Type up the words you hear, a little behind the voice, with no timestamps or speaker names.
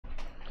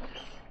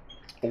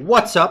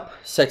What's up,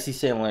 sexy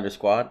Salamander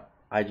squad?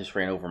 I just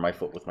ran over my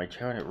foot with my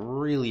chair and it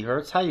really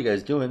hurts. How you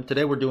guys doing?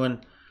 Today we're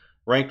doing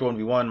ranked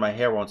 1v1. My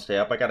hair won't stay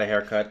up. I got a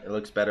haircut. It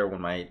looks better when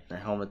my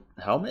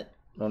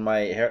when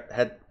my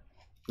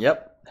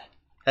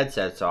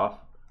headset's off.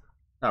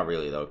 Not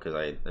really though,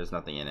 because there's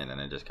nothing in it and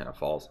it just kind of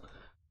falls.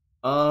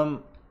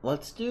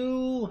 Let's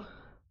do.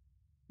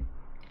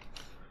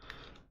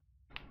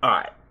 All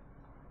right.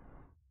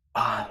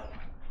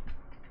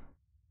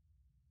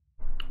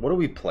 What do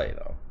we play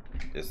though?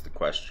 Is the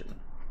question.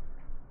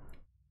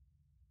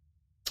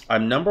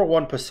 I'm number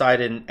 1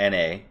 Poseidon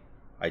NA.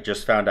 I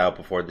just found out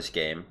before this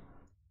game.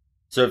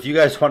 So if you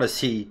guys want to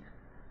see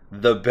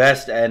the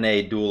best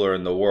NA dueler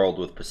in the world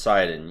with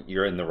Poseidon,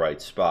 you're in the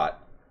right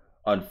spot.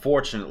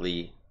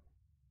 Unfortunately,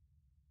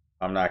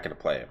 I'm not going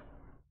to play him.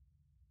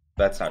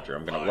 That's not true.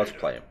 Let's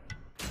play him.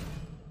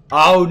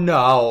 Oh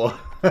no.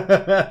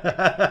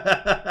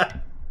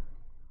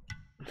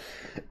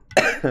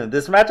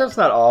 This matchup's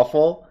not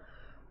awful.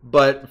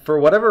 But for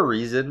whatever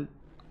reason,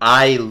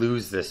 I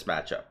lose this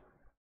matchup.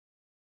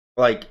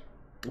 Like,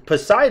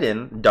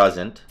 Poseidon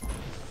doesn't,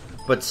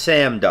 but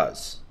Sam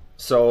does.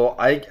 So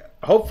I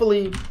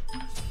hopefully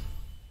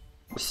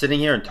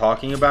sitting here and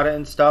talking about it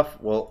and stuff.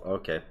 Well,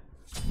 okay.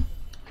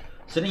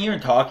 Sitting here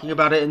and talking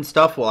about it and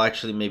stuff will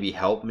actually maybe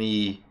help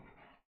me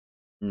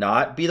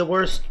not be the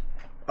worst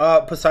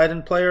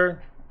Poseidon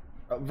player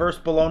versus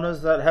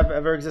Bolognas that have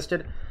ever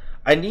existed.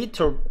 I need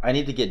to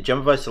get Gem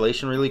of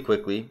Isolation really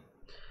quickly.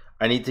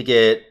 I need to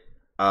get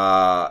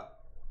a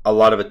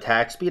lot of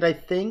attack speed, I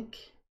think.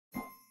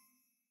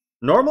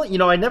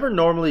 Normally, I never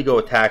normally go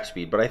attack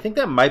speed, but I think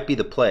that might be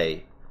the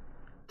play,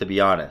 to be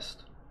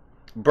honest.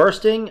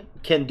 Bursting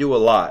can do a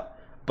lot,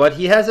 but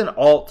he has an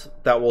ult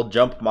that will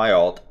jump my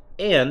ult,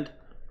 and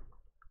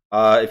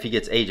if he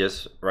gets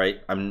Aegis,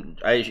 right,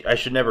 I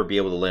should never be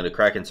able to land a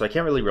Kraken, so I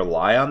can't really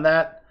rely on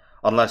that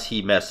unless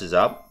he messes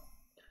up.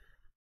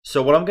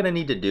 So what I'm going to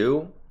need to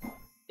do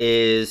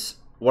is...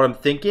 What I'm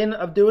thinking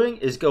of doing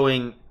is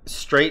going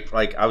straight,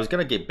 like I was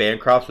going to get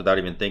Bancrofts without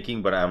even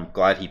thinking, but I'm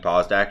glad he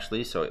paused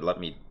actually, so it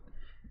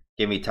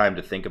gave me time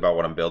to think about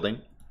what I'm building.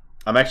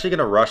 I'm actually going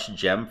to rush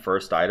Gem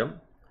first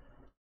item.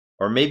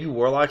 Or maybe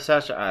Warlock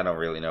Sash, I don't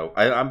really know.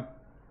 I'm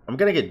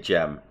going to get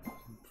Gem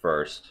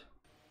first.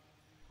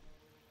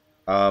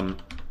 And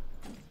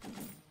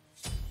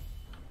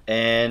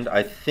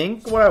I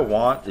think what I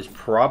want is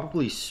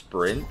probably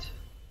Sprint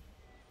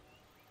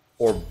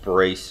or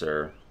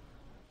Bracer.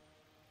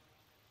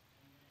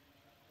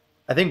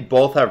 I think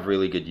both have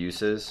really good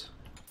uses.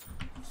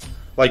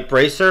 Like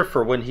Bracer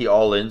for when he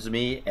all-ins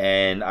me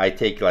and I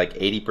take like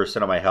 80%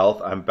 of my health.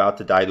 I'm about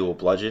to die to a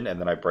bludgeon and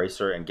then I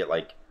Bracer and get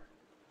like...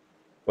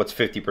 What's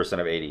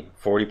 50% of 80?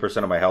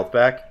 40% of my health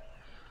back?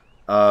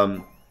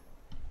 No,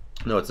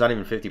 it's not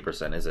even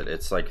 50%, is it?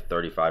 It's like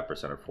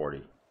 35% or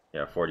 40.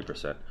 Yeah,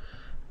 40%.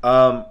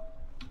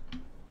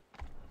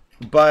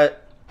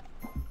 But...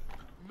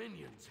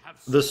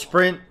 The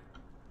Sprint...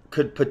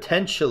 could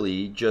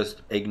potentially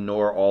just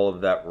ignore all of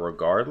that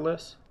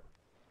regardless.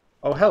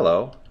 Oh,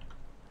 hello.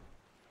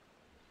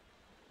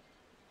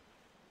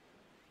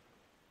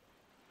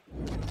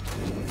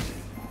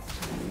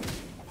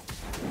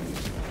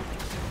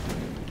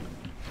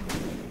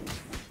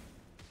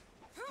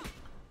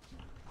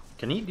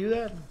 Can he do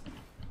that?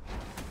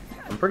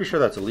 I'm pretty sure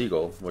that's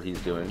illegal, what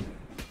he's doing.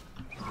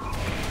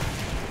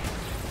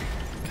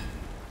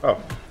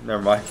 Oh,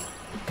 never mind.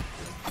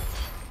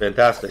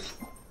 Fantastic.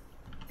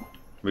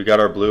 We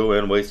got our blue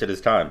and wasted his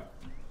time.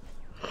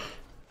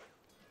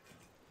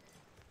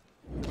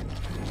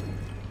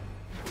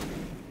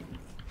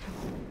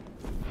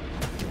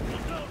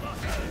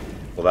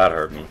 Well, that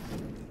hurt me.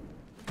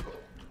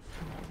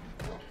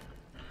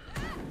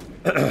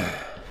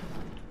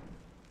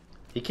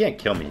 He can't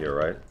kill me here,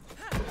 right?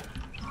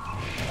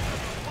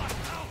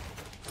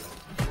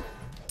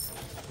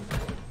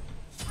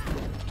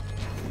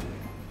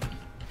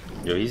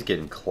 Yo, he's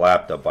getting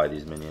clapped up by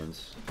these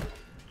minions.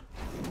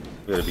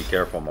 You gotta be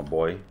careful, my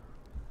boy.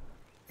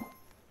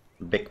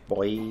 Big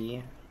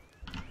boy.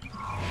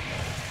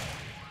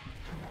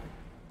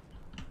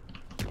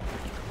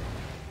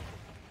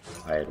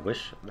 I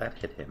wish that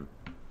hit him.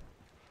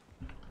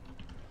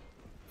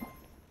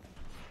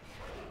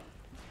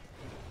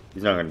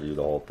 He's not gonna do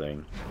the whole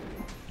thing.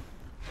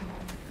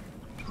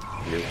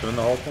 He is doing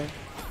the whole thing?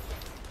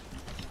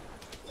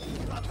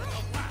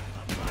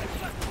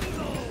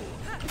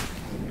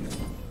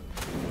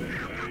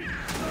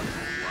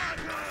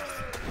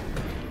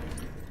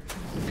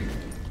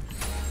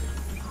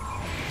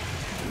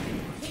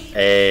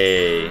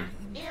 Hey,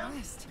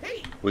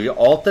 we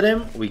ulted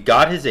him, we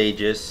got his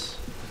Aegis,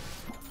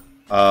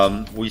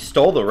 we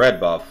stole the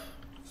red buff.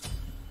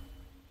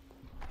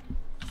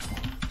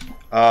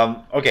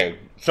 Okay,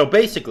 so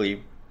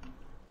basically,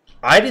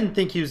 I didn't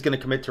think he was going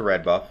to commit to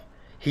red buff.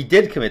 He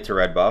did commit to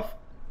red buff.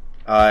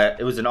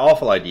 It was an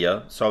awful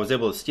idea, so I was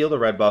able to steal the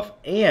red buff,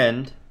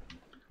 and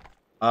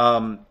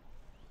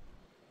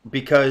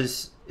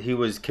because he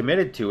was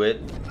committed to it,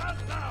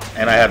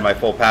 and I had my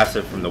full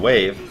passive from the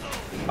wave,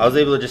 I was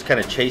able to just kind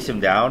of chase him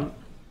down,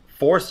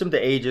 forced him to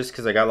Aegis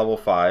because I got level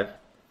 5.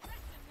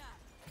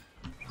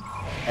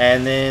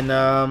 And then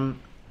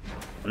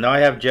now I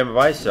have Gem of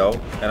ISO,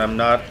 and I'm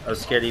not a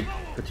scaredy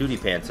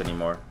patootie pants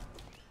anymore.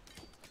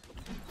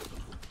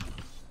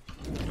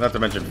 Not to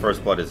mention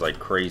First Blood is like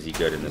crazy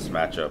good in this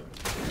matchup.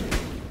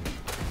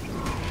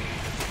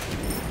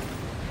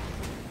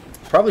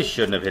 Probably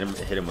shouldn't have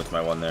hit him with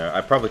my one there.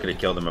 I probably could have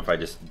killed him if I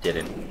just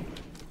didn't.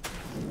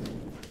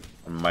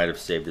 I might have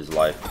saved his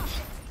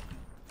life.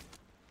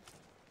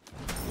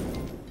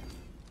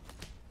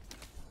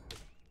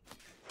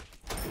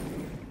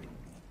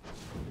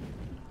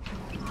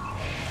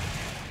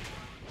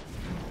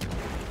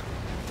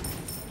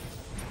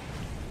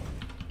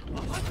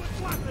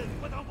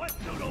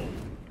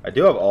 I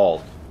do have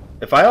ult.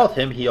 If I ult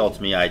him, he ults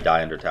me, I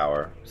die under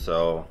tower.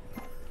 So,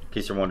 in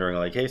case you're wondering,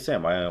 like, hey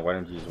Sam, why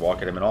don't you just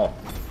walk at him and ult?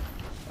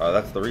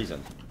 That's the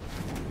reason.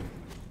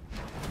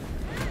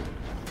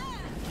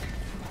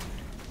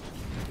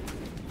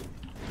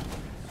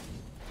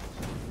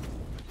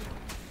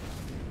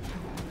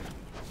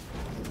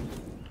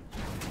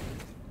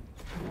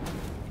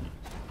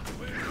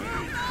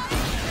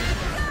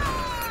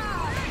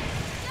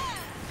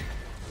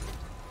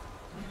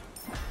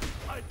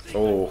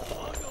 Oh.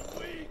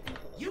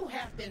 You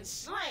have been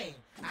slain.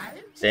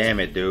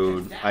 Damn it,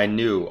 dude. I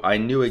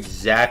knew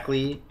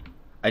exactly.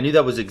 I knew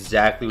that was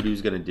exactly what he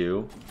was gonna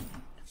do.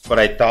 But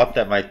I thought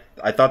that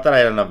I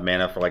had enough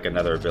mana for like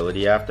another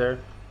ability after.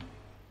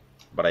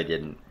 But I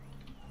didn't.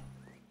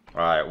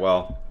 Alright,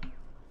 well.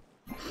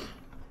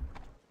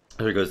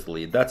 Here goes the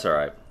lead. That's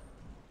alright.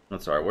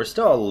 That's alright. We're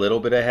still a little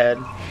bit ahead.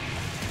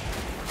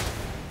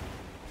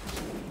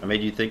 I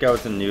made you think I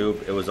was a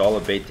noob. It was all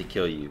a bait to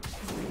kill you.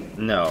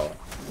 No.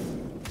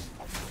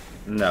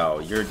 No,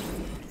 you're...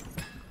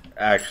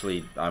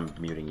 Actually, I'm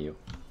muting you.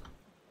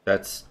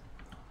 That's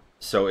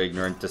so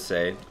ignorant to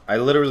say. I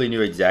literally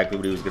knew exactly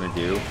what he was going to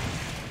do.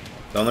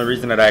 The only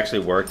reason it actually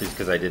worked is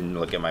because I didn't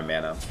look at my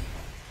mana.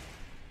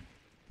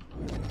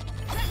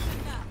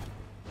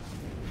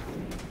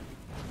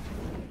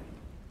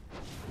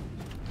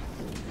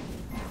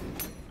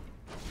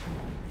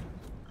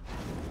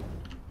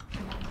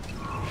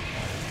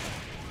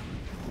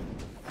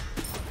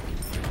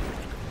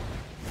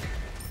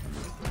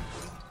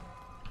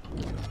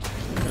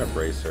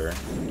 Brace her.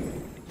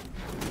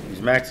 He's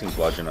maxing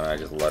bludgeon and I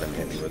just let him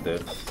hit me with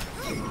it.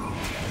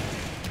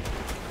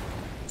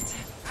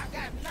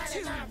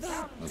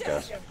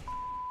 Okay.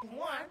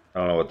 I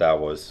don't know what that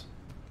was.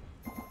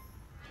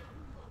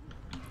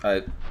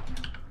 I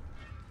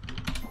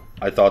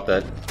thought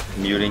that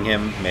muting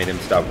him made him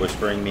stop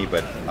whispering me,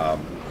 but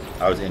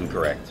I was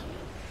incorrect.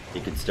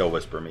 He could still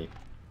whisper me.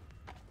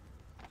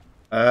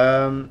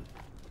 Yeah,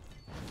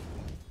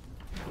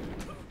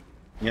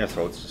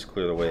 so let's just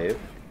clear the wave.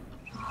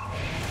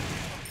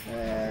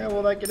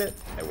 Will I get it?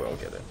 I will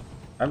get it.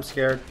 I'm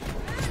scared.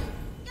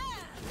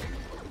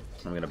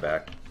 I'm gonna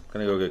back. I'm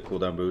gonna go get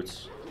cooldown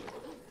boots.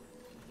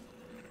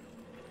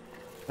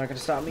 Not gonna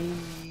stop me.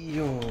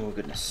 Oh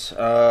goodness.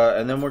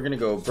 And then we're gonna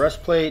go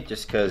breastplate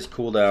just because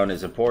cooldown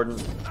is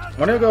important. I'm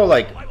gonna go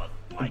like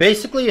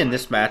basically in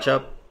this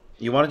matchup,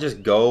 you want to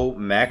just go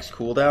max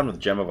cooldown with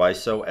Gem of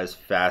ISO as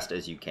fast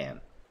as you can,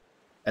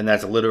 and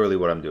that's literally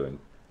what I'm doing.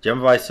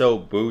 Gem of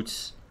ISO,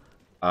 boots.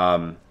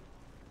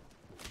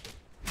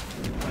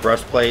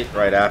 Breastplate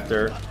right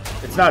after.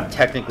 It's not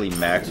technically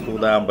max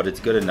cooldown, but it's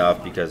good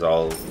enough because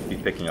I'll be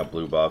picking up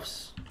blue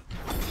buffs.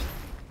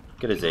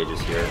 Get his Aegis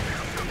here.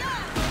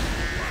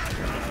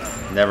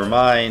 Never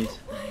mind.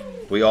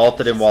 We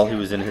ulted him while he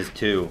was in his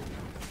 2.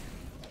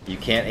 You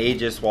can't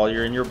Aegis while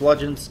you're in your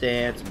bludgeon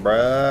stance,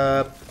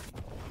 bruh.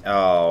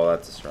 Oh,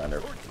 that's a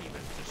surrender.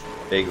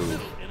 Big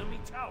oof.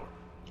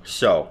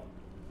 So.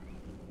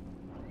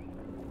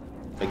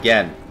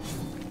 Again.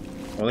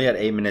 Only had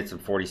 8 minutes and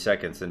 40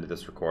 seconds into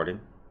this recording.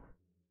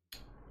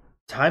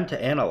 Time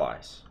to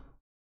analyze.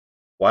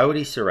 Why would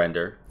he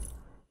surrender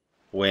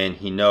when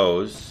he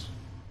knows...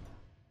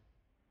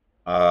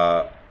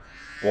 well,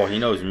 he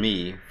knows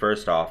me,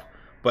 first off.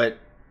 But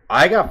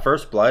I got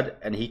first blood,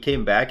 and he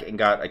came back and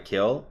got a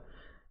kill.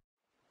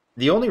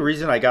 The only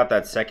reason I got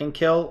that second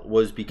kill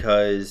was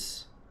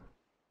because...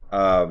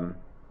 or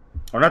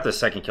not the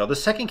second kill. The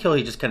second kill,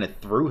 he just kind of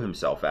threw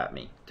himself at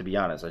me. To be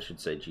honest, I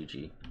should say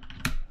GG.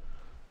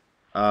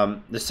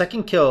 The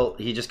second kill,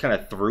 he just kind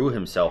of threw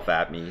himself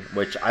at me,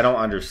 which I don't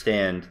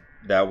understand.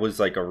 That was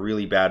like a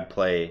really bad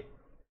play.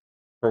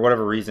 For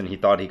whatever reason, he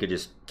thought he could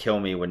just kill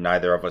me when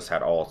neither of us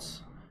had ults.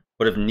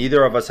 But if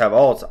neither of us have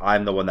ults,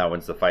 I'm the one that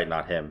wins the fight,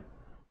 not him.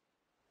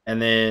 And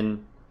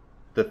then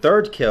the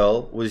third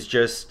kill was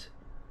just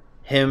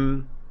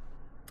him.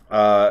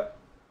 Like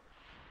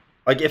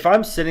if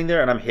I'm sitting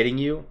there and I'm hitting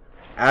you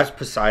as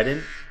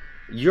Poseidon,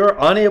 you're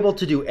unable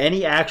to do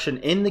any action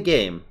in the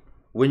game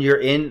when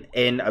you're in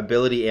an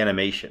ability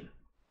animation.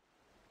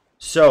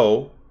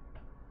 So,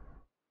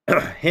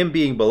 him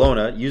being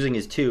Bologna, using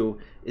his 2,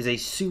 is a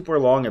super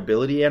long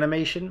ability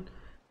animation.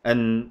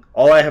 And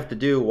all I have to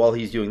do while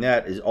he's doing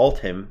that is ult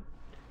him.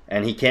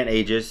 And he can't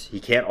Aegis, he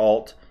can't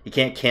ult, he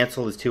can't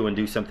cancel his 2 and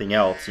do something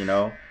else, you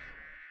know?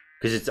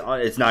 because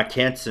it's not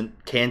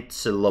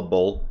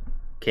cancelable.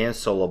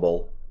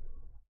 Cancelable.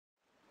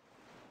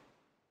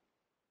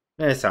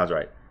 It sounds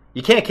right.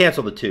 You can't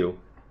cancel the 2.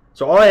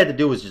 So all I had to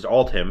do was just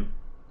ult him,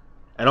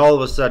 and all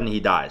of a sudden he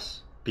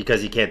dies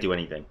because he can't do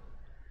anything.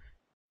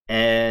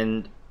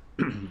 And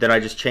then I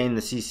just chain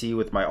the CC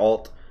with my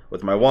ult,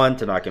 with my 1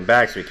 to knock him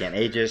back so he can't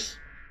Aegis.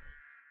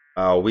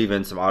 Weave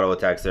in some auto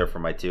attacks there for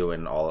my 2,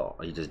 and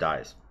he just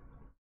dies.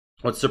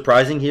 What's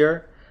surprising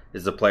here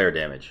is the player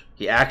damage.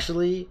 He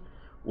actually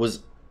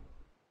was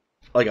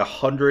like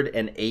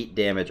 108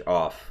 damage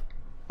off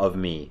of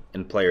me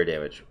in player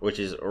damage, which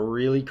is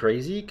really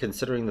crazy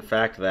considering the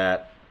fact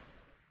that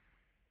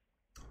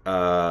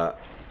I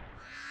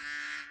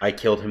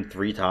killed him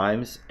 3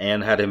 times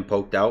and had him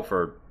poked out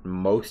for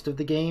most of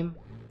the game.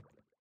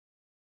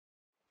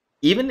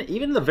 Even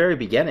in the very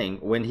beginning,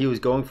 when he was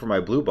going for my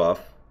blue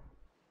buff,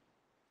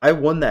 I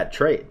won that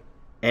trade.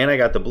 And I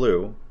got the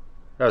blue.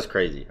 That was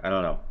crazy. I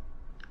don't know.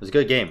 It was a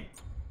good game.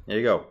 There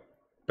you go.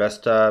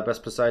 Best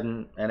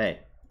Poseidon NA.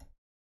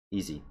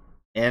 Easy.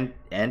 And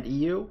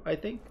EU, I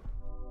think?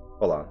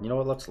 Hold on. You know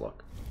what? Let's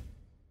look.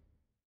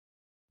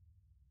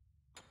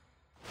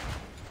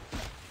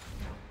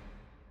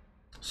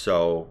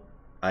 So,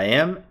 I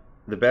am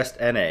the best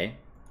NA,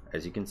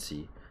 as you can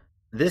see.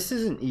 This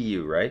isn't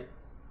EU, right?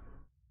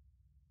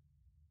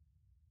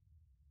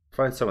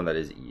 Find someone that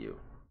is EU.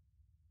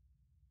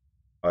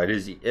 Oh, it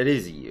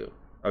is EU.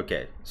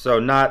 Okay, so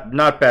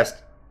not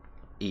best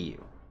EU,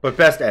 but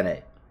best NA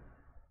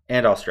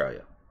and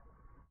Australia.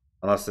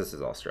 Unless this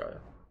is Australia.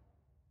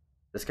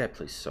 This guy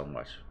plays so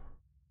much.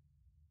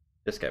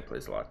 This guy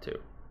plays a lot too.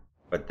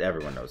 But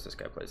everyone knows this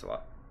guy plays a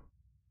lot.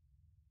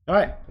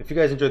 Alright, if you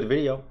guys enjoyed the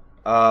video,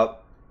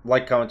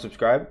 like, comment,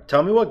 subscribe.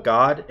 Tell me what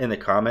god in the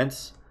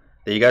comments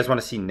that you guys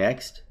want to see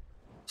next,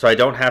 so I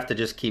don't have to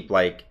just keep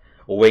like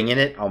winging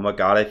it on what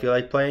god I feel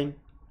like playing.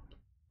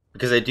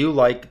 Because I do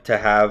like to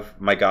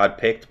have my god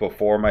picked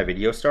before my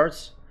video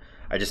starts.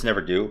 I just never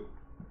do,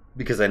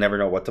 because I never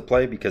know what to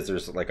play, because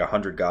there's like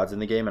 100 gods in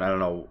the game and I don't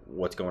know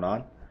what's going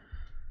on.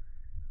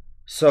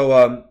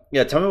 So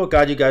yeah, tell me what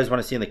god you guys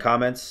want to see in the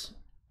comments,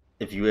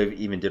 if you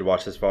even did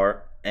watch this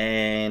far.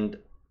 And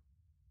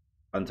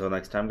until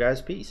next time,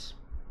 guys, peace.